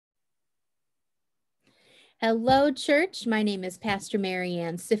Hello, church. My name is Pastor Mary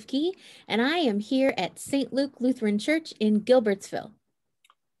Ann Sifke, and I am here at St. Luke Lutheran Church in Gilbertsville.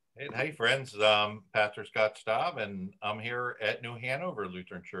 Hey friends, Pastor Scott Staub, and I'm here at New Hanover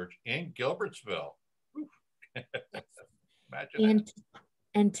Lutheran Church in Gilbertsville. Imagine that.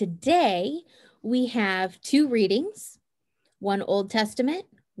 And today we have two readings, one Old Testament,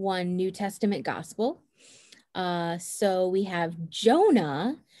 one New Testament gospel. So we have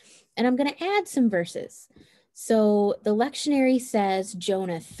Jonah, and I'm going to add some verses. So the lectionary says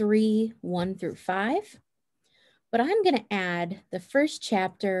Jonah 3, 1 through 5, but I'm going to add the first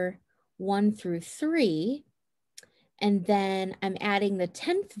chapter 1 through 3, and then I'm adding the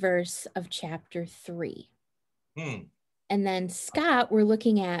 10th verse of chapter 3. And then Scott, we're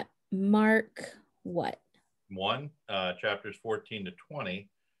looking at Mark what? 1, chapters 14 to 20.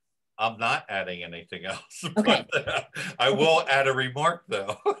 I'm not adding anything else. Okay. I will add a remark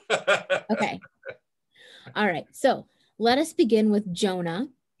though. Okay. All right. So let us begin with Jonah,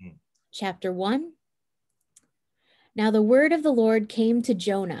 chapter 1. Now the word of the Lord came to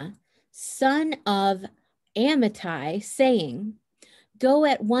Jonah, son of Amittai, saying, "Go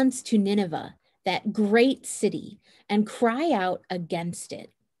at once to Nineveh, that great city, and cry out against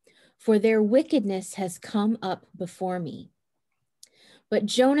it, for their wickedness has come up before me." But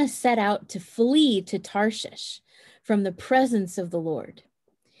Jonah set out to flee to Tarshish from the presence of the Lord.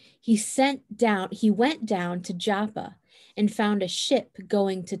 He went down to Joppa and found a ship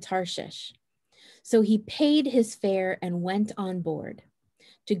going to Tarshish. So he paid his fare and went on board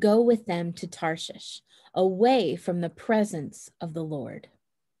to go with them to Tarshish, away from the presence of the Lord.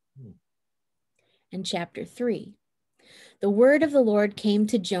 And chapter 3, the word of the Lord came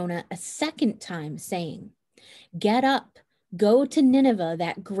to Jonah a second time, saying, "Get up, go to Nineveh,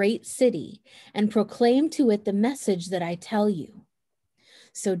 that great city, and proclaim to it the message that I tell you."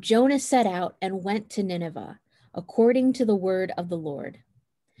 So Jonah set out and went to Nineveh, according to the word of the Lord.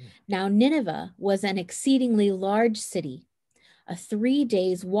 Now Nineveh was an exceedingly large city, a 3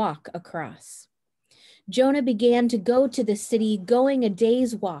 days' walk across. Jonah began to go to the city, going a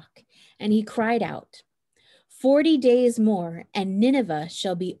day's walk, and he cried out, 40 days more, and Nineveh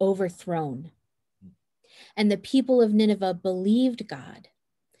shall be overthrown." And the people of Nineveh believed God.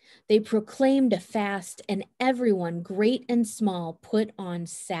 They proclaimed a fast, and everyone, great and small, put on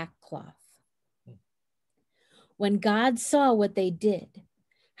sackcloth. When God saw what they did,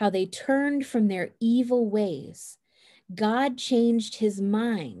 how they turned from their evil ways, God changed his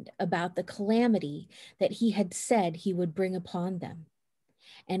mind about the calamity that he had said he would bring upon them.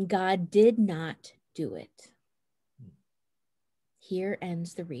 And God did not do it. Here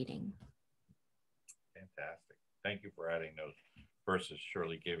ends the reading. Fantastic. Thank you for adding those verses.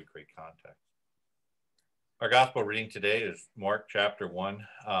 Surely gave it great context. Our gospel reading today is Mark chapter 1,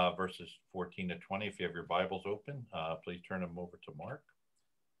 verses 14 to 20. If you have your Bibles open, please turn them over to Mark.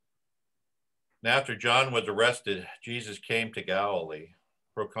 Now, after John was arrested, Jesus came to Galilee,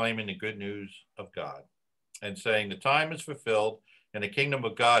 proclaiming the good news of God, and saying, "The time is fulfilled, and the kingdom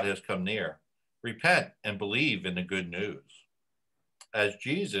of God has come near. Repent and believe in the good news." As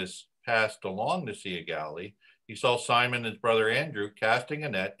Jesus passed along the Sea of Galilee, he saw Simon and his brother Andrew casting a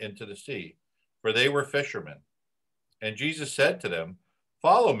net into the sea, for they were fishermen. And Jesus said to them,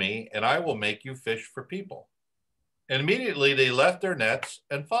 "Follow me, and I will make you fish for people." And immediately they left their nets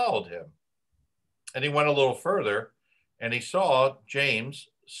and followed him. And he went a little further, and he saw James,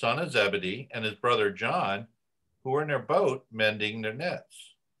 son of Zebedee, and his brother John, who were in their boat mending their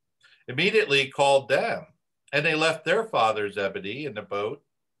nets. Immediately he called them, and they left their father Zebedee in the boat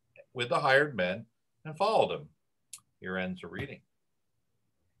with the hired men and followed him. Here ends the reading.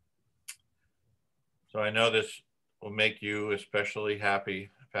 So I know this will make you especially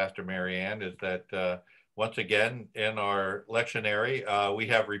happy, Pastor Mary Ann, is that once again in our lectionary, we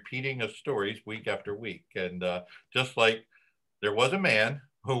have repeating of stories week after week. And just like there was a man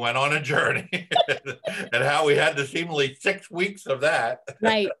who went on a journey and how we had the seemingly 6 weeks of that.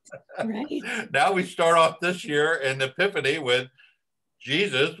 Right. Now we start off this year in Epiphany with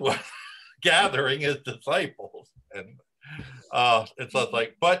Jesus was gathering his disciples. And it's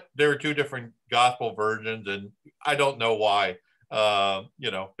like, but there are two different gospel versions, and I don't know why.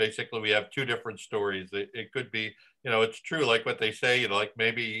 Basically we have two different stories. It could be, it's true, like what they say, like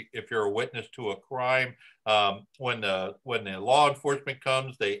maybe if you're a witness to a crime, when the law enforcement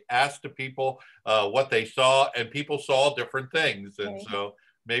comes, they ask the people what they saw, and people saw different things. And so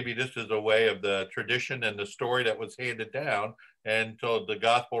maybe this is a way of the tradition and the story that was handed down. And so the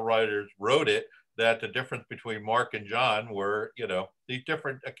gospel writers wrote it, that the difference between Mark and John were, these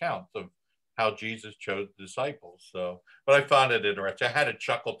different accounts of how Jesus chose disciples. So, but I found it interesting. I had to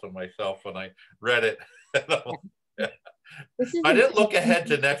chuckle to myself when I read it. This is I didn't look ahead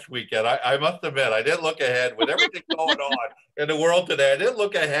to next weekend. I must admit, I didn't look ahead with everything going on in the world today. I didn't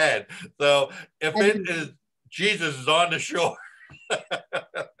look ahead. So if it is Jesus is on the shore.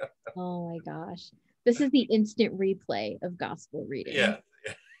 Oh my gosh. This is the instant replay of gospel reading. Yeah,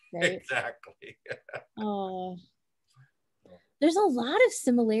 right? Exactly. Oh, there's a lot of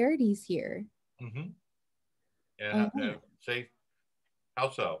similarities here. Mm-hmm. And say,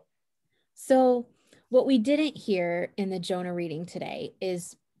 how so? So, what we didn't hear in the Jonah reading today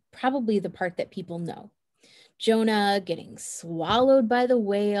is probably the part that people know. Jonah getting swallowed by the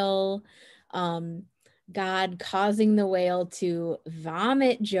whale, God causing the whale to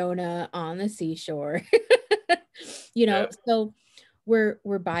vomit Jonah on the seashore. So we're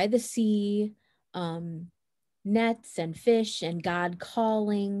by the sea, nets and fish and God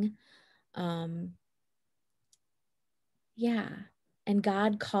calling. And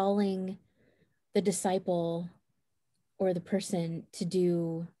God calling the disciple or the person to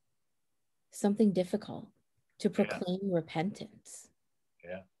do something difficult, to proclaim repentance.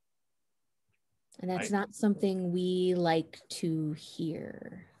 Yeah. And that's not something we like to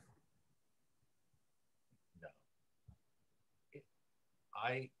hear. No.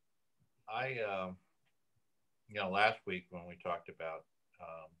 Last week when we talked about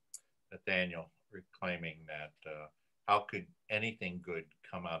Nathaniel reclaiming that how could anything good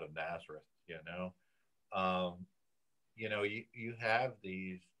come out of Nazareth, you have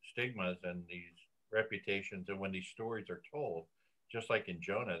these stigmas and these reputations, and when these stories are told, just like in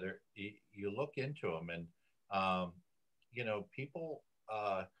Jonah, you look into them, and people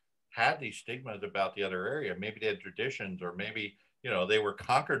had these stigmas about the other area. Maybe they had traditions, or maybe they were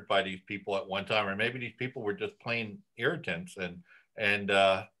conquered by these people at one time, or maybe these people were just plain irritants, and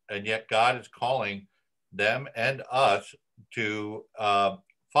yet God is calling them and us to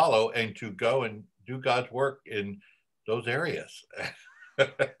follow and to go and do God's work in those areas.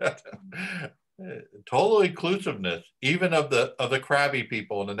 Total inclusiveness, even of the crabby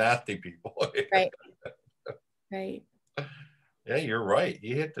people and the nasty people. Right. Yeah, you're right.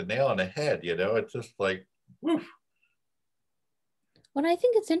 You hit the nail on the head. It's just like, woof. Well, I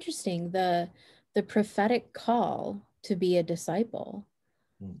think it's interesting, the prophetic call to be a disciple.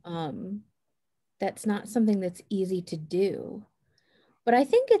 That's not something that's easy to do. But I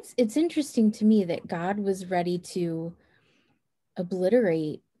think it's interesting to me that God was ready to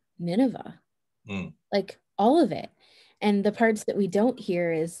obliterate Nineveh, like all of it. And the parts that we don't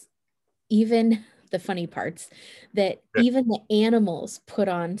hear is even the funny parts, that even the animals put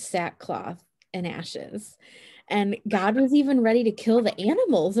on sackcloth and ashes. And God was even ready to kill the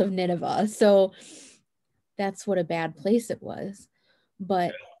animals of Nineveh. So that's what a bad place it was.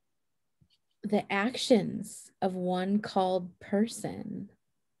 But the actions of one called person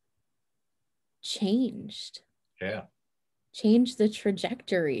changed the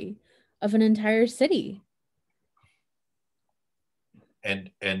trajectory of an entire city. And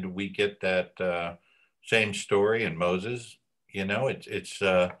we get that same story in Moses. It's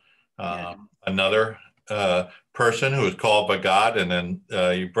another person who was called by God. And then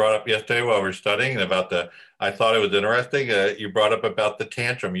you brought up yesterday while we were studying about I thought it was interesting. You brought up about the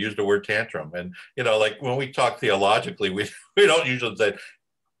tantrum, you used the word tantrum. And, like when we talk theologically, we don't usually say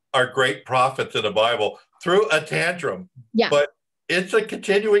our great prophets in the Bible threw a tantrum. Yeah. But it's a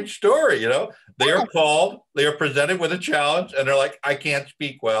continuing story, They are called, they are presented with a challenge, and they're like, I can't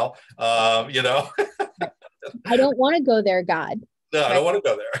speak well, I don't want to go there, God. No, I don't want to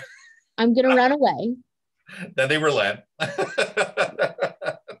go there. I'm going to run away. Then they relent.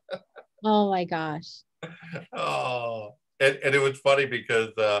 Oh my gosh. Oh, and it was funny because,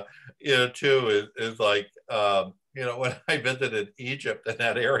 too, is like, when I visited Egypt in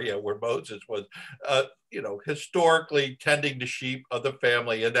that area where Moses was, historically tending the sheep of the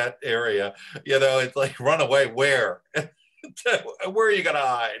family in that area, it's like, run away, where? Where are you going to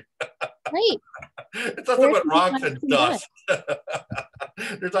hide? Right. It's nothing but rocks and dust.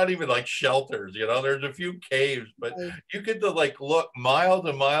 There's not even like shelters, there's a few caves, but you could like look miles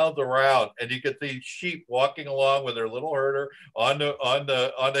and miles around, and you could see sheep walking along with their little herder on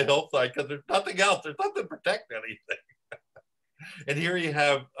the hillside, because there's nothing else. There's nothing to protect anything. And here you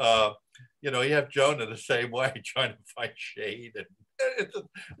have you have Jonah the same way, trying to find shade, and it's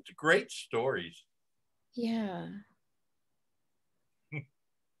great stories. Yeah.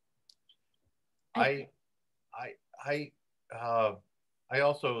 I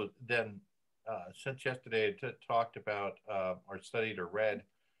also then, since yesterday, talked about or studied or read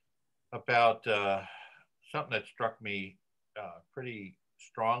about something that struck me pretty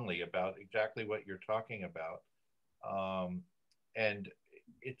strongly about exactly what you're talking about. And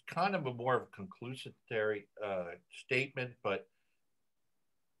it's kind of a more of a conclusory statement, but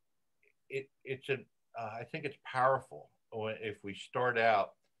it's an I think it's powerful if we start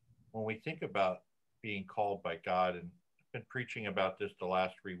out when we think about being called by God, and I've been preaching about this the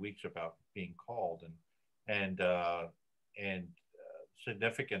last 3 weeks about being called and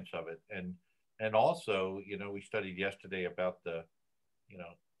significance of it, and also, we studied yesterday about the, you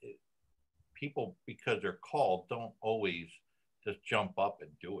know, it, people, because they're called, don't always just jump up and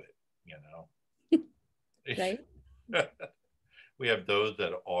do it. Right. We have those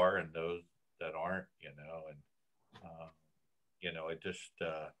that are and those that aren't, and it just.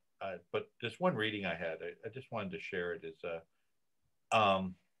 But this one reading I had, I just wanted to share it.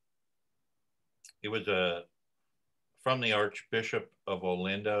 Um, it was from the Archbishop of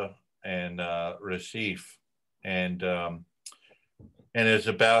Olinda and Recife, and it's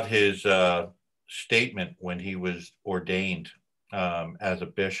about his statement when he was ordained as a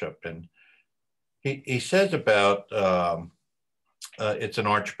bishop, and he says about it's an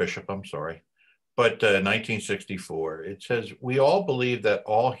archbishop. I'm sorry. But 1964, it says, "We all believe that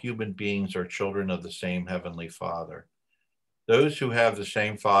all human beings are children of the same Heavenly Father. Those who have the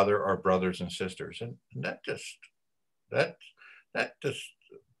same Father are brothers and sisters." And that just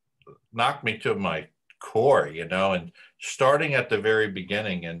knocked me to my core, and starting at the very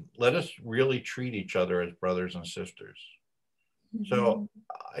beginning, and let us really treat each other as brothers and sisters. Mm-hmm. So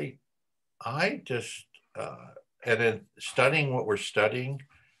I just, and in studying what we're studying,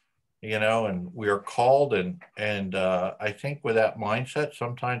 and we are called, and I think with that mindset,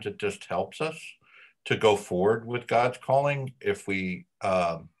 sometimes it just helps us to go forward with God's calling if we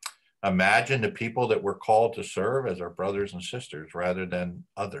imagine the people that we're called to serve as our brothers and sisters rather than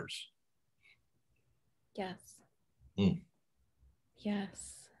others. Yes.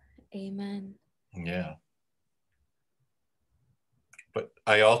 Yes. Amen. Yeah. But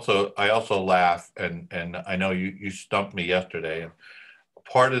I also laugh, and I know you stumped me yesterday, and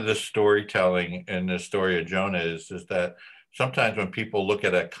part of the storytelling in the story of Jonah is that sometimes when people look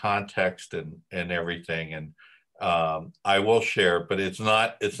at a context and everything, and I will share, but it's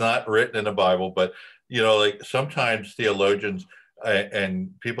not written in the Bible, but like sometimes theologians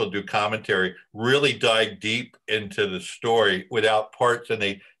and people do commentary really dive deep into the story without parts, and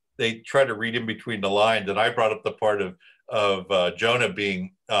they try to read in between the lines. And I brought up the part of Jonah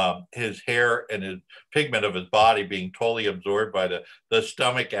being his hair and his pigment of his body being totally absorbed by the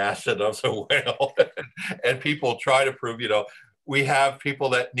stomach acid of the whale. And people try to prove, we have people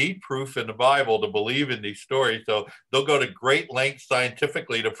that need proof in the Bible to believe in these stories. So they'll go to great lengths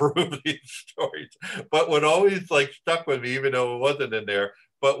scientifically to prove these stories. But what always stuck with me, even though it wasn't in there,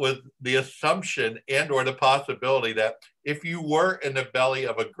 but was the assumption and or the possibility that if you were in the belly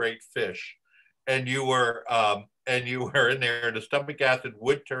of a great fish and you were in there, the stomach acid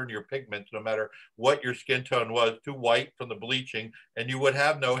would turn your pigments, no matter what your skin tone was, to white from the bleaching, and you would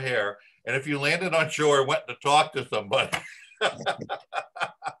have no hair. And if you landed on shore and went to talk to somebody,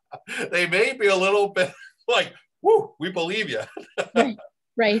 they may be a little bit like, "Whoo, we believe you."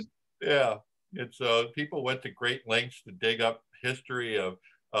 Right. Yeah. And so people went to great lengths to dig up history of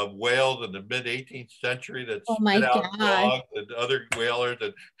whales in the mid 18th century that spit out dogs and other whalers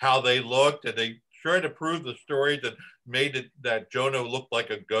and how they looked, and they tried to prove the stories and made it that Jonah looked like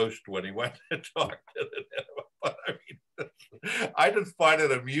a ghost when he went to talk to the Nineveh. But I mean, I just find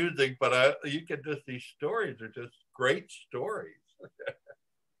it amusing, but you can just, these stories are just great stories.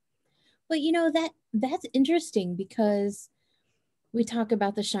 But that's interesting, because we talk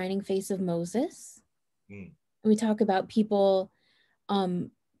about the shining face of Moses. We talk about people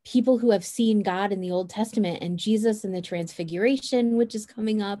who have seen God in the Old Testament, and Jesus in the Transfiguration, which is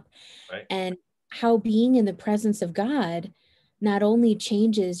coming up. Right. And how being in the presence of God not only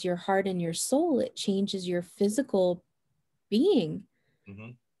changes your heart and your soul, it changes your physical being.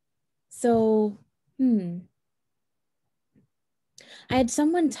 Mm-hmm. So, I had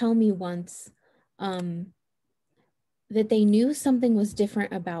someone tell me once that they knew something was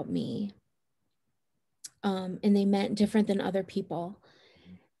different about me, and they meant different than other people.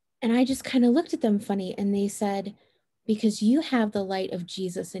 And I just kind of looked at them funny, and they said, "Because you have the light of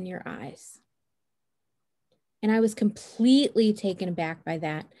Jesus in your eyes." And I was completely taken aback by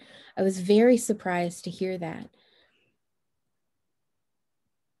that. I was very surprised to hear that.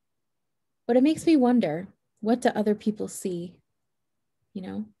 But it makes me wonder, what do other people see?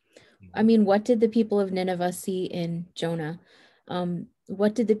 I mean, what did the people of Nineveh see in Jonah?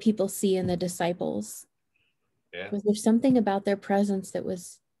 What did the people see in the disciples? Yeah. Was there something about their presence that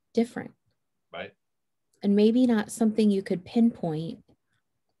was different? Right. And maybe not something you could pinpoint,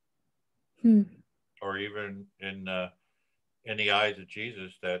 Hmm. or even in the eyes of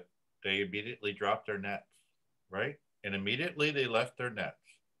Jesus, that they immediately dropped their nets, right? And immediately they left their nets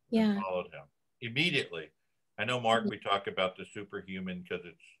and Yeah. followed him. Immediately. I know, Mark, we talk about the superhuman because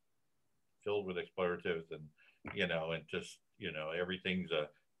it's filled with expletives and, and just, everything's a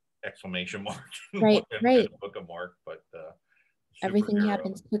exclamation mark in Right. the Right. book of Mark, but Everything superhero.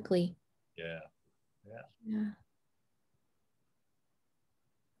 happens quickly. Yeah. Yeah. Yeah.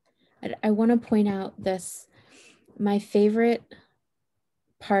 I want to point out this. My favorite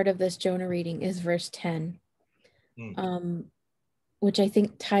part of this Jonah reading is verse 10, which I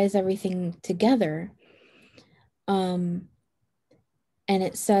think ties everything together. And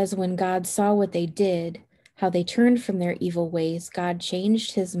it says, when God saw what they did, how they turned from their evil ways, God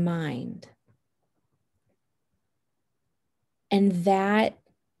changed his mind. And that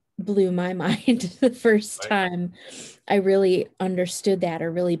blew my mind the first time I really understood that,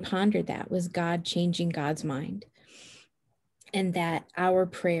 or really pondered that, was God changing God's mind. And that our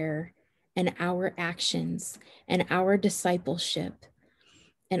prayer and our actions and our discipleship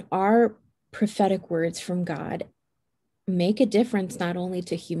and our prophetic words from God make a difference, not only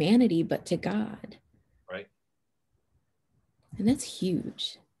to humanity, but to God. Right. And that's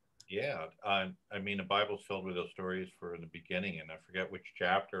huge. Yeah. I mean, the Bible's filled with those stories for the beginning, and I forget which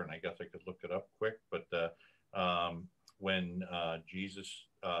chapter, and I guess I could look it up quick, but when Jesus,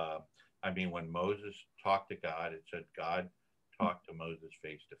 when Moses talked to God, it said God talked to Moses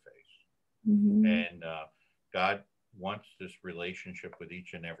face to face. And God wants this relationship with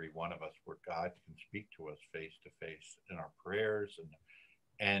each and every one of us, where God can speak to us face to face in our prayers,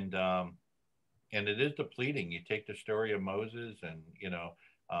 and it is depleting. You take the story of Moses, and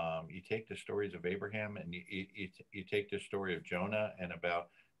you take the stories of Abraham, and you take the story of Jonah, and about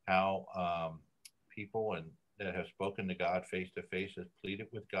how people that have spoken to God face to face has pleaded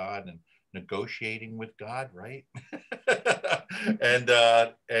with God and negotiating with God, right? and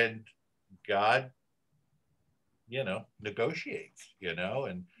God, negotiates,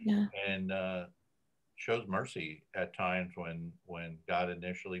 and shows mercy at times when God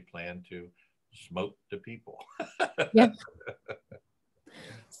initially planned to smote the people. Yep.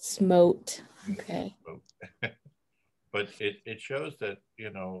 Smote. Okay. But it shows that,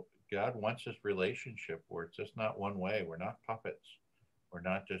 God wants this relationship where it's just not one way. We're not puppets. We're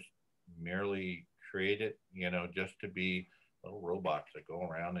not just merely created, just to be little robots that go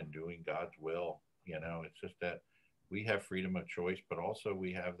around and doing God's will. It's just that we have freedom of choice, but also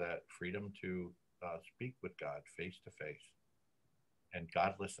we have that freedom to speak with God face to face, and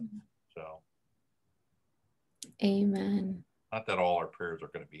God listens. So, amen. Not that all our prayers are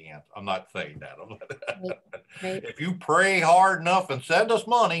going to be answered. I'm not saying that. Right. If you pray hard enough and send us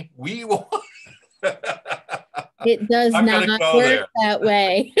money, we will. It does not work that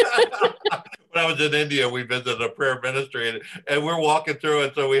way. When I was in India, we visited a prayer ministry, and we're walking through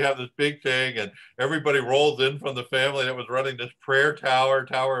it. So we have this big thing, and everybody rolls in from the family that was running this prayer tower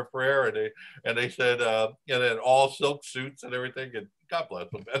of prayer, and they said, in all silk suits and everything, and God bless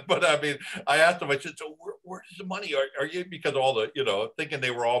them. But I mean, I asked them, I said, so where's the money? Are you, because all the, thinking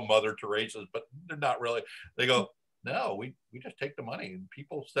they were all Mother Teresa's, but they're not really. They go, no, we just take the money, and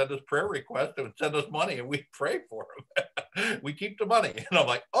people send us prayer requests and send us money, and we pray for them. We keep the money. And I'm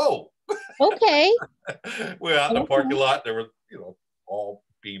like, oh, okay. We're out in the parking lot. There were, all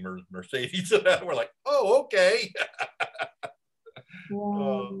Beamers, Mercedes. We're like, oh, okay.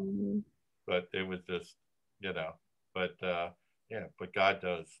 But it was just, but God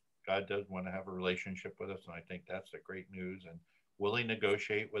does want to have a relationship with us. And I think that's the great news, and willing to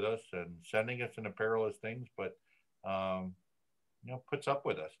negotiate with us and sending us into perilous things, but, puts up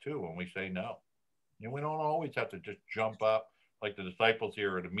with us too when we say no. We don't always have to just jump up like the disciples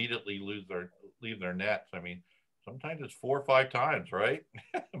here and immediately leave their nets. I mean, sometimes it's 4 or 5 times, right?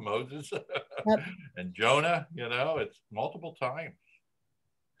 Moses and Jonah, it's multiple times.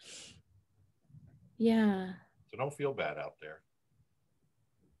 Yeah. So don't feel bad out there.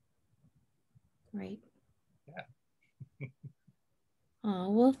 Right. Yeah. Oh,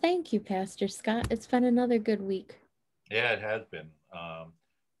 well, thank you, Pastor Scott. It's been another good week. Yeah, it has been.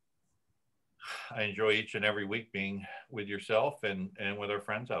 I enjoy each and every week being with yourself and with our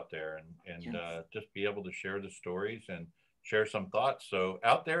friends out there, and yes. Just be able to share the stories and share some thoughts. So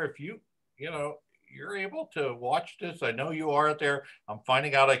out there, if you're able to watch this, I know you are out there. I'm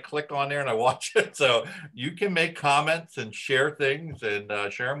finding out I click on there and I watch it. So you can make comments and share things and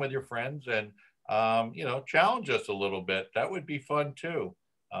share them with your friends and, challenge us a little bit. That would be fun too.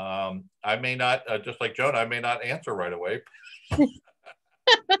 I may not, just like Jonah, I may not answer right away.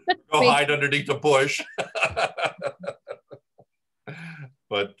 Go hide underneath a bush.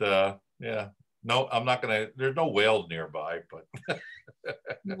 But Yeah. No, I'm not going to, there's no whales nearby, but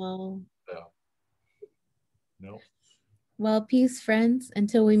No. No. Well, peace, friends,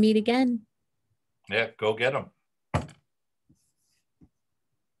 until we meet again. Yeah, go get them.